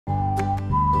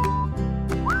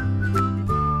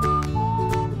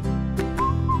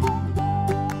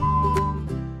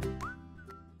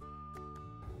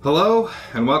Hello,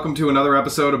 and welcome to another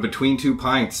episode of Between Two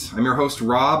Pints. I'm your host,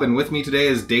 Rob, and with me today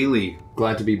is Dayleigh.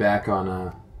 Glad to be back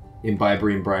on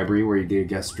Imbibery and Bribery, where you get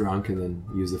guests drunk and then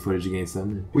use the footage against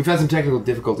them. We've had some technical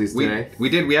difficulties today. We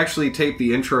did. We actually taped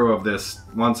the intro of this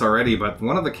once already, but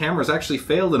one of the cameras actually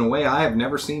failed in a way I have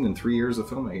never seen in 3 years of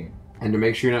filmmaking. And to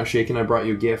make sure you're not shaking, I brought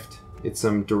you a gift. It's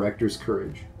some Director's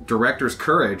Courage. Director's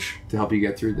Courage? To help you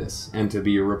get through this, and to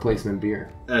be your replacement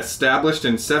beer. Established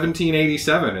in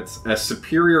 1787, it's a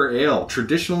superior ale,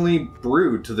 traditionally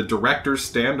brewed to the Director's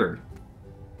standard.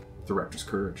 Director's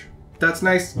Courage. That's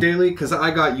nice, Dayleigh, because I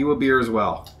got you a beer as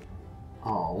well.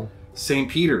 Oh. St.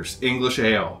 Peter's English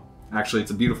Ale. Actually,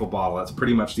 it's a beautiful bottle. That's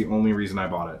pretty much the only reason I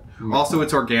bought it. Also,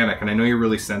 it's organic, and I know you're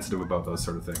really sensitive about those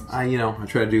sort of things. I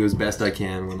try to do as best I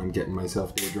can when I'm getting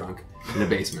myself day drunk in a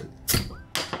basement.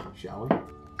 Shall we?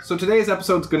 So today's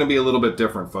episode's going to be a little bit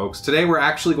different, folks. Today we're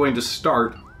actually going to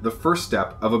start the first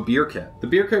step of a beer kit. The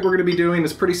beer kit we're going to be doing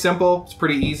is pretty simple. It's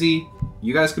pretty easy.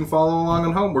 You guys can follow along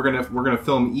at home. We're gonna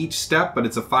film each step, but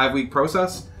it's a 5-week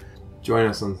process. Join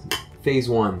us on phase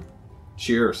 1.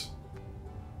 Cheers.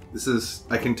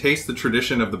 I can taste the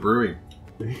tradition of the brewing.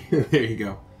 There you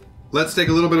go. Let's take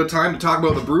a little bit of time to talk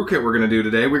about the brew kit we're going to do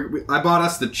today. I bought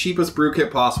us the cheapest brew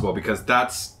kit possible because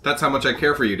that's how much I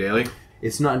care for you, Dayleigh.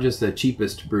 It's not just the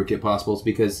cheapest brew kit possible, it's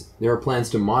because there are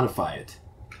plans to modify it.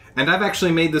 And I've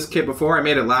actually made this kit before. I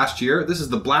made it last year. This is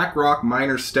the Black Rock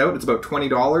Miner Stout. It's about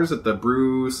 $20 at the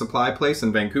brew supply place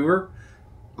in Vancouver.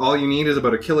 All you need is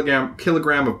about a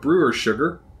kilogram of brewer's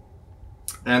sugar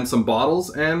and some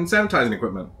bottles and sanitizing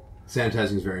equipment.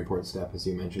 Sanitizing is a very important step, as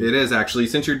you mentioned. It is, actually,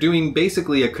 since you're doing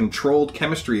basically a controlled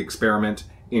chemistry experiment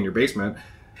in your basement.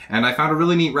 And I found a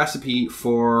really neat recipe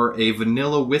for a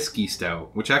vanilla whiskey stout,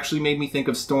 which actually made me think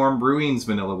of Storm Brewing's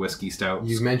vanilla whiskey stout.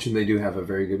 You mentioned they do have a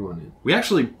very good one. We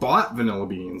actually bought vanilla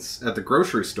beans at the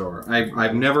grocery store.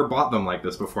 I've never bought them like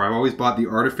this before. I've always bought the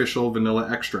artificial vanilla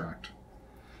extract.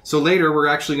 So later, we're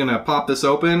actually going to pop this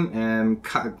open and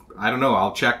cut, I don't know,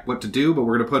 I'll check what to do, but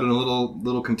we're going to put in a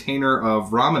little container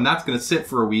of rum, and that's going to sit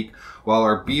for a week while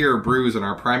our beer brews in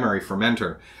our primary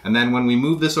fermenter. And then when we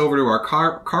move this over to our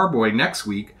carboy next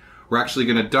week, we're actually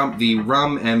going to dump the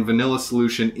rum and vanilla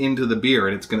solution into the beer,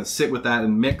 and it's going to sit with that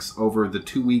and mix over the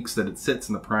 2 weeks that it sits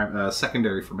in the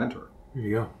secondary fermenter. There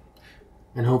you go.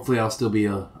 And hopefully I'll still be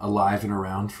alive and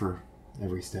around for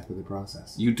every step of the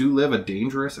process. You do live a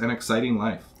dangerous and exciting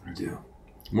life. I do.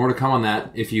 More to come on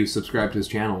that if you subscribe to his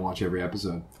channel and watch every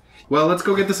episode. Well, let's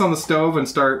go get this on the stove and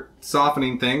start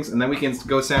softening things, and then we can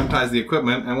go sanitize the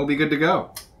equipment, and we'll be good to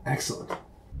go. Excellent.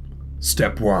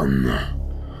 Step 1.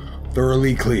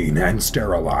 Thoroughly clean and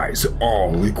sterilize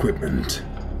all equipment.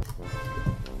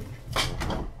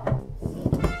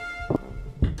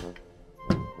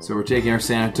 So we're taking our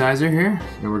sanitizer here,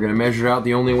 and we're going to measure out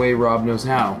the only way Rob knows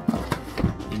how.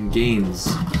 In gains.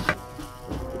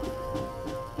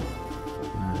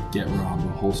 Get Rob a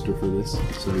holster for this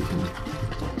so he can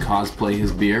cosplay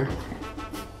his beer.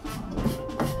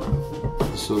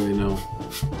 So you know.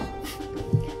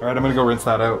 Alright, I'm gonna go rinse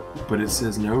that out. But it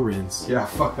says no rinse. Yeah,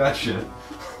 fuck that shit.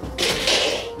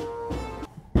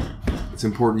 It's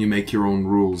important you make your own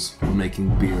rules when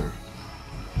making beer.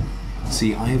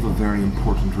 See, I have a very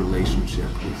important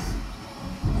relationship with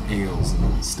ales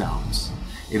and stouts.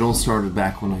 It all started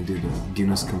back when I did a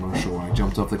Guinness commercial where I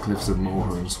jumped off the cliffs of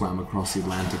Moher and swam across the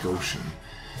Atlantic Ocean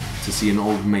to see an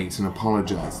old mate and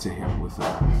apologize to him with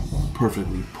a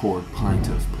perfectly poured pint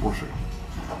of porter.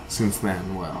 Since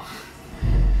then, well,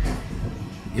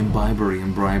 imbibery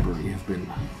and bribery have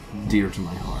been dear to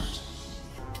my heart.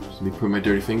 Let me put my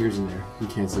dirty fingers in there. You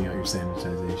canceling out your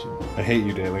sanitization. I hate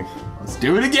you, Dayleigh. Let's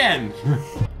do it again!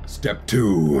 Step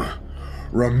 2.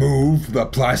 Remove the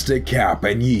plastic cap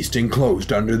and yeast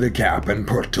enclosed under the cap and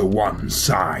put to one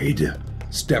side.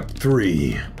 Step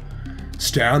 3.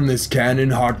 Stand this can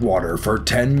in hot water for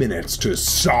 10 minutes to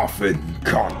soften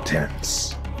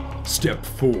contents. Step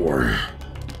 4.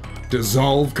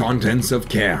 Dissolve contents of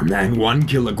can and 1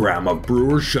 kilogram of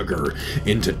brewer's sugar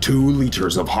into 2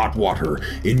 liters of hot water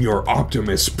in your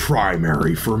Optimus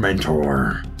primary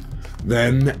fermentor.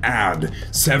 Then add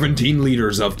 17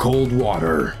 liters of cold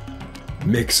water.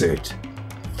 Mix it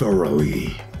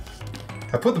thoroughly.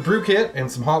 I put the brew kit in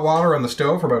some hot water on the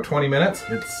stove for about 20 minutes.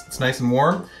 It's nice and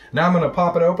warm. Now I'm going to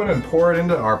pop it open and pour it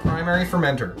into our primary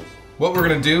fermenter. What we're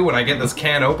going to do when I get this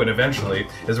can open eventually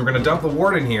is we're going to dump the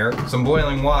wort in here, some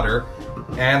boiling water,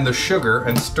 and the sugar,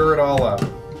 and stir it all up.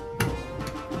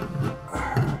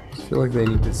 I feel like they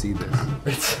need to see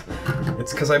this.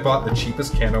 It's because I bought the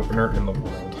cheapest can opener in the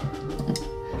world.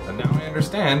 And now I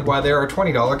understand why there are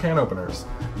 $20 can openers.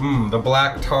 The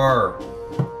black tar.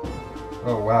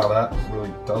 Oh wow, that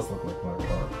really does look like black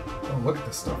tar. look at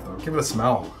this stuff though. Give it a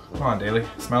smell. Come on, Dayleigh.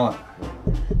 Smell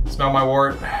it. Smell my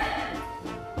wort.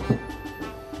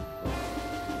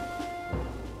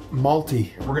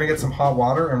 Malty. We're gonna get some hot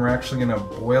water and we're actually gonna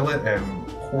boil it and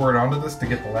pour it onto this to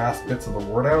get the last bits of the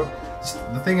wort out.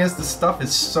 The thing is, this stuff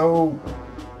is so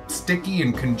sticky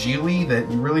and congealy that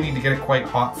you really need to get it quite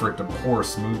hot for it to pour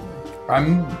smoothly.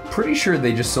 I'm pretty sure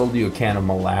they just sold you a can of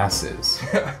molasses.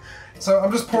 So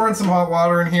I'm just pouring some hot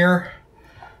water in here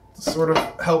to sort of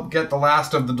help get the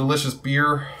last of the delicious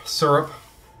beer syrup.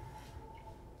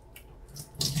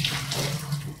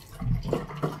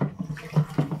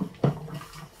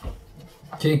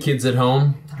 Okay, kids at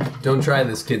home, don't try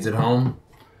this, kids at home,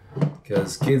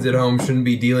 because kids at home shouldn't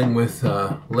be dealing with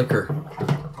liquor.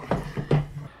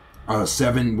 A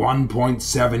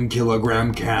 1.7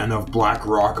 kilogram can of black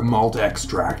rock malt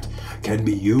extract can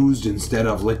be used instead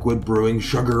of liquid brewing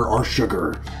sugar or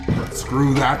sugar. But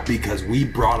screw that, because we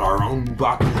brought our own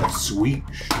bucket of sweet,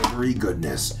 sugary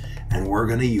goodness, and we're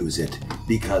gonna use it,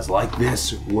 because like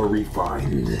this, we're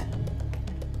refined.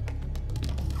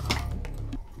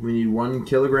 We need 1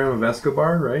 kilogram of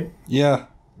Escobar, right? Yeah,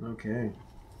 Okay.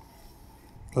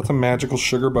 that's a magical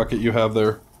sugar bucket you have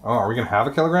there. Oh, are we gonna have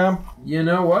a kilogram? You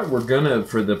know what? We're gonna,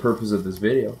 for the purpose of this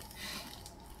video.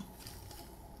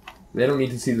 They don't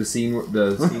need to see the scene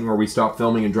where we stop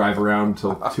filming and drive around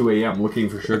till 2 a.m. looking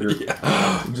for sugar.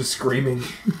 Yeah. Just screaming.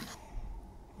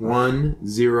 1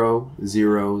 0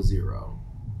 0 0.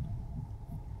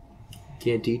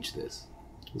 Can't teach this.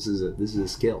 This is a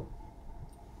skill.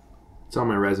 It's on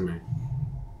my resume.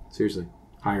 Seriously,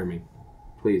 hire me,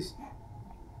 please.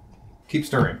 Keep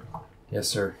stirring. Yes,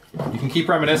 sir. You can keep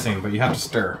reminiscing, but you have to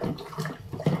stir.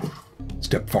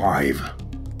 Step 5.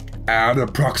 Add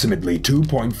approximately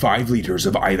 2.5 liters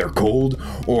of either cold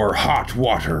or hot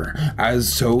water,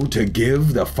 as so to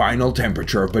give the final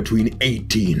temperature of between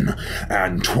 18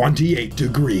 and 28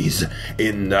 degrees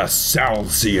in the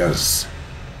Celsius.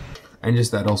 And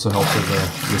just that also helps with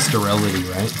the sterility,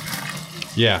 right?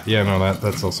 Yeah, no,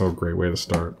 that's also a great way to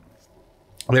start.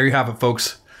 There you have it,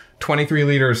 folks. 23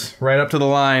 liters, right up to the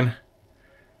line.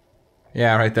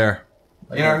 Yeah, right there.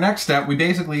 In our next step, we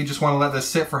basically just want to let this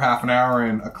sit for half an hour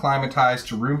and acclimatize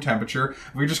to room temperature.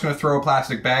 We're just going to throw a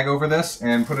plastic bag over this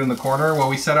and put it in the corner while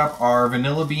we set up our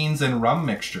vanilla beans and rum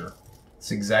mixture.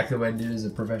 That's exactly what I did as a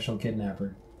professional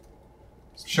kidnapper.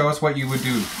 Show us what you would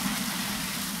do.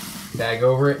 Bag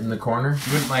over it in the corner.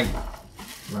 You wouldn't like...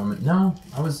 Rum it. No,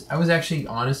 I was actually,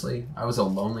 honestly, I was a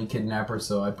lonely kidnapper,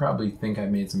 so I probably think I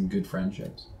made some good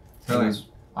friendships. Really?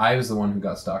 I was the one who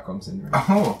got Stockholm Syndrome.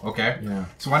 Oh, okay. Yeah.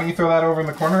 So why don't you throw that over in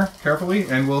the corner carefully,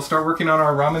 and we'll start working on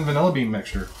our rum and vanilla bean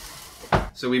mixture.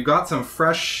 So we've got some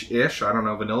fresh-ish, I don't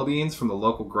know, vanilla beans from the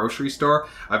local grocery store.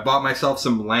 I've bought myself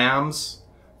some Lamb's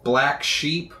Black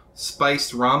Sheep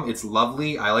spiced rum. It's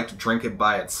lovely. I like to drink it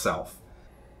by itself.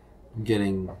 I'm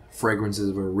getting fragrances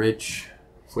of a rich,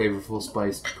 flavorful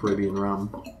spiced Caribbean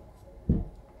rum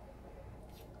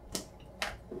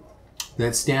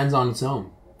that stands on its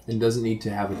own and doesn't need to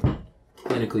have a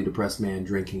clinically depressed man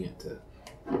drinking it to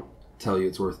tell you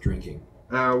it's worth drinking.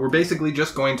 We're basically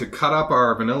just going to cut up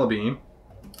our vanilla bean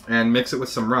and mix it with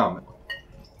some rum.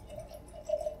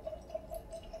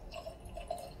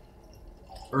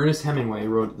 Ernest Hemingway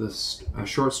wrote a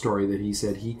short story that he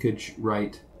said he could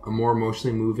write a more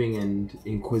emotionally moving and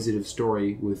inquisitive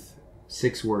story with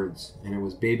 6 words, and it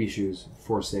was baby shoes,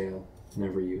 for sale,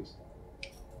 never used.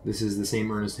 This is the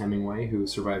same Ernest Hemingway who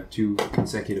survived 2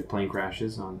 consecutive plane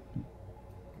crashes on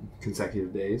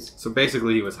consecutive days. So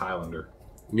basically he was Highlander.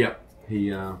 Yep.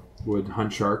 He would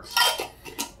hunt sharks.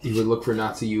 He would look for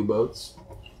Nazi U-boats.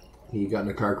 He got in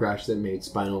a car crash that made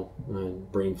spinal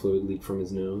and brain fluid leak from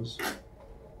his nose.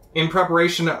 In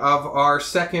preparation of our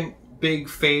second big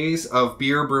phase of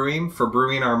beer brewing for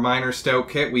brewing our minor stout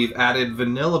kit, we've added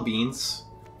vanilla beans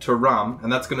to rum,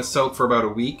 and that's going to soak for about a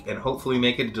week and hopefully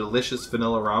make it a delicious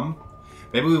vanilla rum.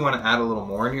 Maybe we want to add a little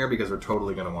more in here because we're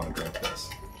totally going to want to drink this.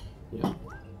 Yeah.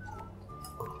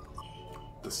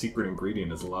 The secret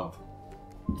ingredient is love.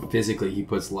 Physically, he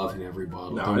puts love in every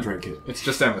bottle. No, Don't drink it. It's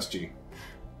just MSG.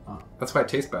 Oh. That's why it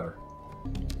tastes better.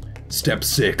 Step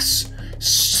 6.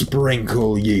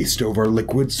 Sprinkle yeast over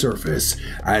liquid surface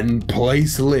and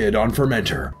place lid on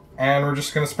fermenter. And we're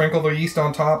just going to sprinkle the yeast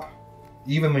on top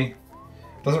evenly.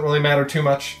 Doesn't really matter too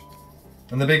much.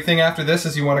 And the big thing after this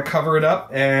is you want to cover it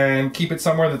up and keep it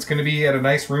somewhere that's going to be at a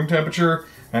nice room temperature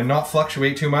and not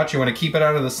fluctuate too much. You want to keep it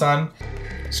out of the sun.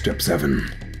 Step 7.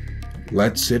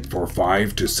 Let sit for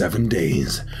 5 to 7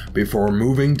 days before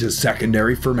moving to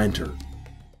secondary fermenter.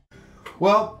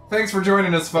 Well, thanks for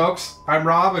joining us, folks. I'm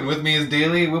Rob, and with me is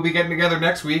Dayleigh. We'll be getting together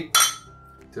next week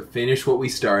To finish what we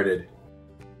started.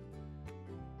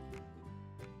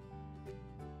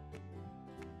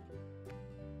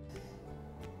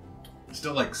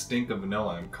 Still like stink of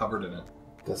vanilla. I'm covered in it.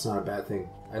 That's not a bad thing.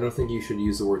 I don't think you should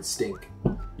use the word stink.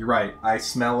 You're right. I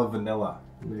smell of vanilla.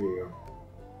 There you go.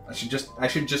 I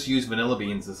should just use vanilla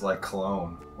beans as like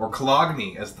cologne or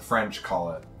cologne as the French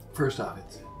call it. First off,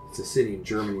 it's a city in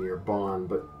Germany or Bonn,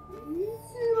 but you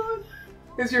know what?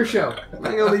 It's your show. I'm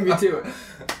gonna leave you to it.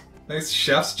 Nice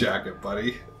chef's jacket,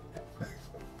 buddy.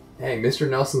 Hey, Mr.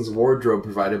 Nelson's wardrobe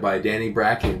provided by Danny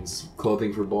Bracken's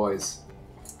Clothing for Boys.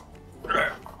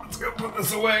 Alright, let's go put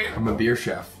this away. I'm a beer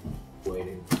chef.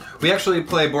 Waiting. We actually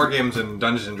play board games and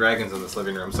Dungeons and Dragons in this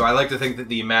living room, so I like to think that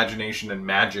the imagination and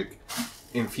magic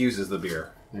infuses the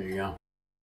beer. There you go.